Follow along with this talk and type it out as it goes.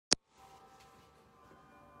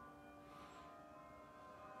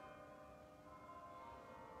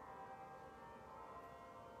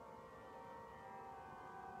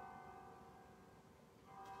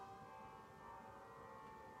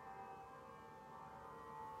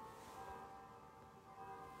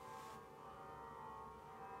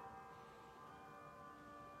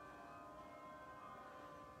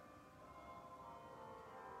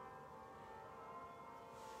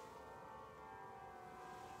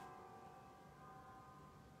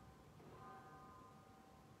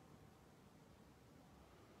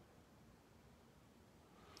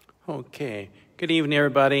Okay. Good evening,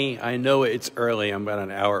 everybody. I know it's early. I'm about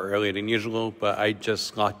an hour earlier than usual, but I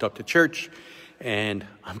just locked up to church, and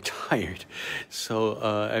I'm tired. So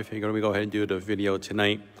I figured we go ahead and do the video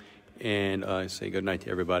tonight and say good night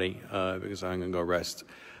to everybody because I'm going to go rest.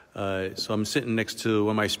 So I'm sitting next to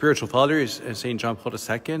one of my spiritual fathers, St. John Paul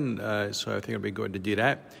II, so I think it'll be good to do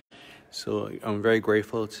that. So I'm very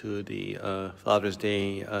grateful to the Father's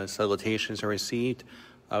Day salutations I received.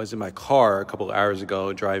 I was in my car a couple of hours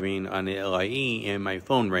ago driving on the LIE, and my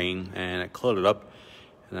phone rang, and I closed it up,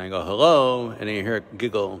 and I go, hello, and then I hear a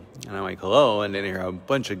giggle, and I'm like, hello, and then I hear a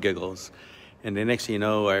bunch of giggles. And the next thing you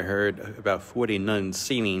know, I heard about 40 nuns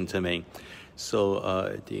singing to me.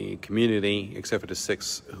 So the community, except for the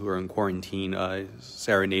 6 who are in quarantine,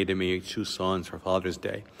 serenaded me 2 songs for Father's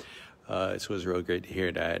Day. So it was real great to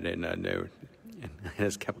hear that, and I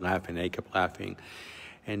just kept laughing, they kept laughing.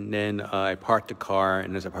 And then I parked the car,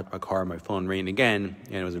 and as I parked my car, my phone rang again,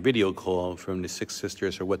 and it was a video call from the 6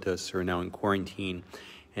 sisters who are with us, who are now in quarantine,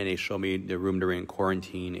 and they showed me the room they're in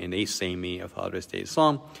quarantine, and they sang me a Father's Day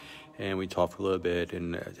song, and we talked for a little bit,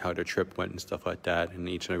 and how their trip went and stuff like that, and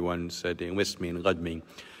each and every one said they enlisted me and loved me.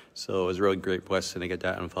 So it was a really great blessing to get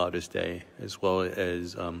that on Father's Day, as well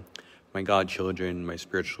as my godchildren, my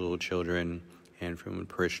spiritual children, and from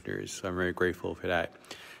parishioners. So I'm very grateful for that.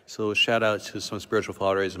 So shout out to some spiritual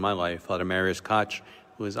fathers in my life. Father Marius Koch,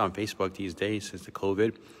 who is on Facebook these days since the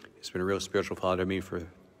COVID. He's been a real spiritual father to me for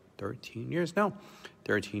 13 years now.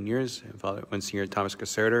 13 years. And Father Monsignor Thomas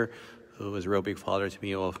Caserta, who was a real big father to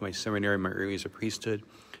me all of my seminary, my early years of priesthood.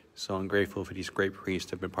 So I'm grateful for these great priests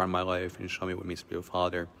that have been part of my life and shown me what it means to be a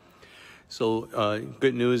father. So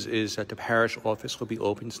good news is that the parish office will be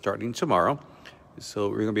open starting tomorrow. So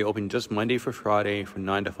we're going to be open just Monday for Friday from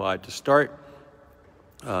 9 to 5 to start.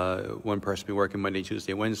 One person will be working Monday,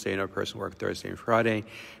 Tuesday, Wednesday, another person will work Thursday and Friday.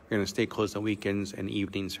 We're going to stay closed on weekends and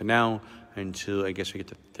evenings for now until I guess we get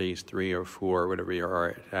to phase 3 or 4, whatever we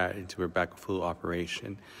are at, until we're back with full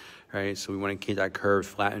operation. All right, so we want to keep that curve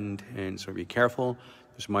flattened, and so be careful.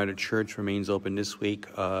 This minor church remains open this week,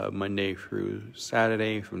 Monday through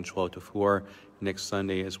Saturday from 12 to 4, next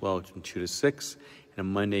Sunday as well from 2 to 6. And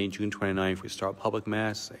on Monday, June 29th, we start public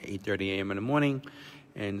Mass at 8:30 a.m. in the morning,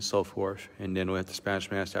 and so forth. And then we'll have the Spanish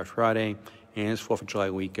Mass that Friday, and it's 4th of July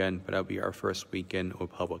weekend, but that'll be our first weekend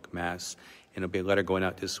of public Mass. And there'll be a letter going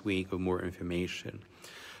out this week with more information.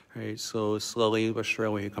 All right, so slowly but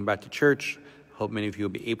surely we'll come back to church. Hope many of you will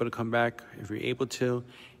be able to come back if you're able to.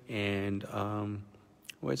 And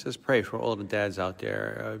let's just pray for all the dads out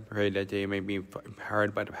there. I pray that they may be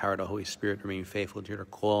empowered by the power of the Holy Spirit, remain faithful to their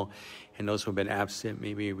call. And those who have been absent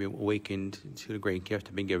may be awakened to the great gift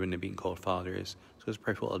of being given to being called fathers. So let's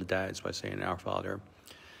pray for all the dads by saying, Our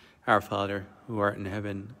Father, who art in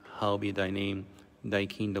heaven, hallowed be thy name. Thy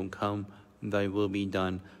kingdom come, thy will be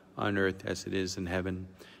done, on earth as it is in heaven.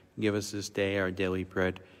 Give us this day our daily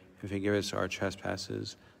bread, and forgive us our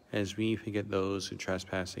trespasses, as we forget those who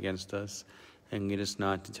trespass against us. And lead us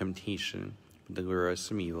not to temptation, but deliver us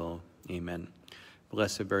from evil. Amen.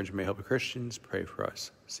 Blessed Virgin Mary, help of Christians, pray for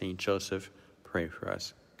us. Saint Joseph, pray for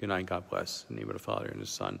us. Good night, God bless. In the name of the Father, and the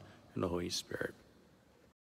Son, and the Holy Spirit.